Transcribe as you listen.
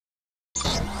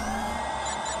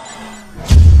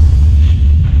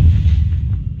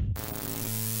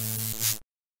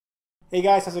Hey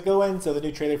guys, how's it going? So the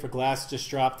new trailer for Glass just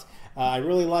dropped. I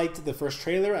really liked the first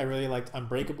trailer. I really liked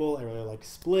Unbreakable. I really liked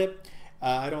Split.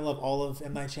 I don't love all of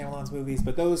M. Night Shyamalan's movies,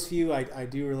 but those few I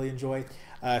do really enjoy.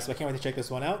 So I can't wait to check this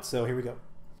one out. So here we go.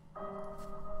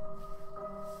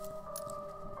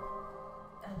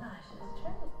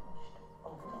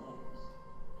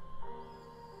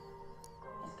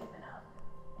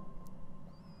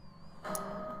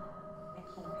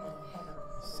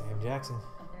 Sam Jackson.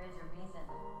 There is a reason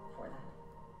for that.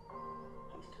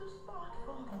 He's too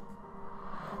thoughtful.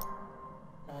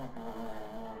 I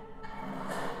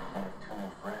have too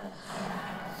many friends.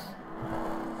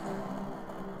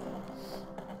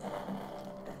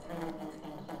 The three of you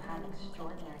think you have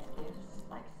extraordinary gifts,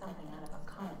 like something out of a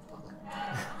comic book.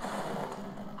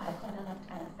 I've developed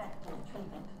an effective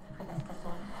treatment for this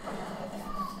disorder.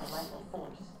 The vital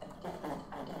force a different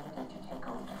identity to take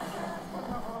on.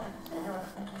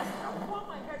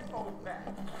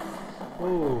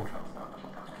 Oh.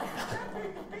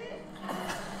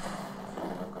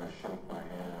 I'm gonna shake my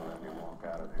hand and let me walk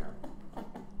out of here.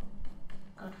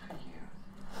 Good for you.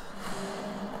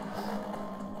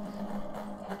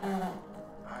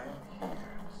 I am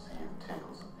here to see if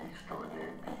tales of the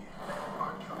extraordinary being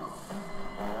are true.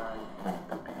 I am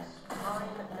the beast. I'm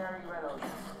Mary Reynolds.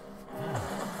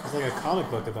 It's like a comic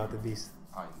book about the Beast.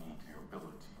 I need your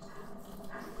abilities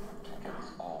to get us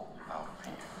all out of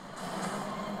here.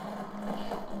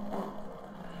 Show the world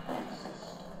we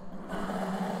exist.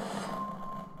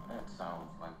 That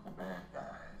sounds like the bad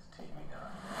guys teaming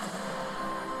up.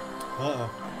 Uh-oh.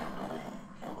 Do you believe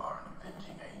you are an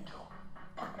avenging angel,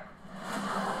 partner?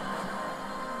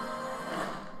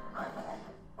 I won't.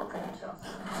 Okay,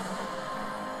 Johnson.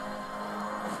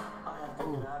 I am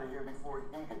getting out of here before he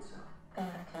gets out. They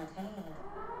are contained.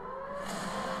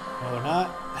 No, they're not.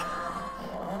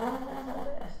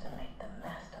 Underestimate the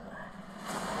mastermind.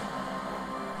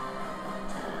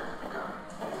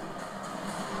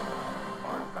 I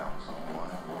found someone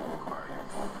who will require your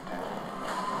full protection.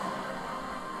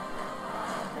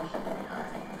 You should be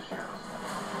hiding in the shadows.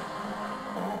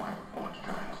 No one wants to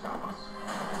try and stop us.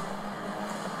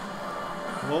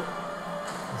 Well,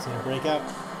 he's gonna break out.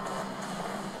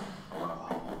 Oh,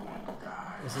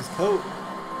 God. This is coat.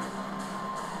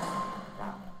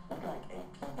 Like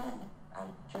APB and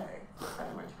J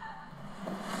sandwich.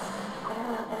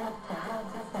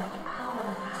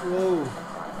 Whoa.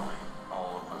 Finally,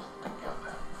 all of us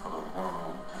together for the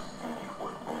world to see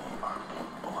what we are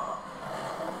capable of.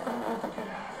 Get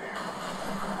out of here.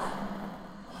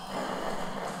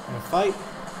 Gonna fight.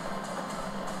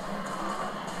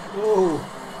 Whoa.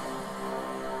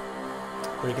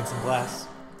 Breaking some glass.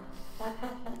 What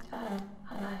have you done,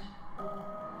 Elijah?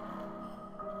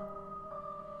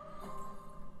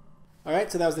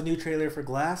 Alright, so that was the new trailer for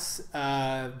Glass.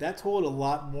 That told a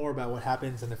lot more about what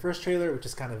happens in the first trailer, which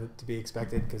is kind of to be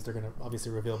expected because they're going to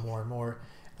obviously reveal more and more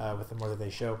with the more that they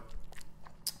show.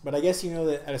 But I guess you know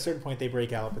that at a certain point they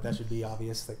break out, but that should be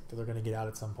obvious. Like they're going to get out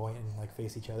at some point and like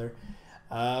face each other.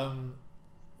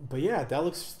 But yeah, that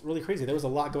looks really crazy. There was a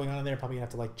lot going on in there. Probably going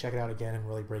to have to like check it out again and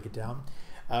really break it down.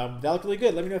 That looked really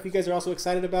good. Let me know if you guys are also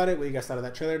excited about it. What you guys thought of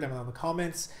that trailer down below in the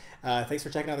comments. Thanks for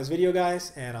checking out this video,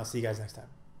 guys, and I'll see you guys next time.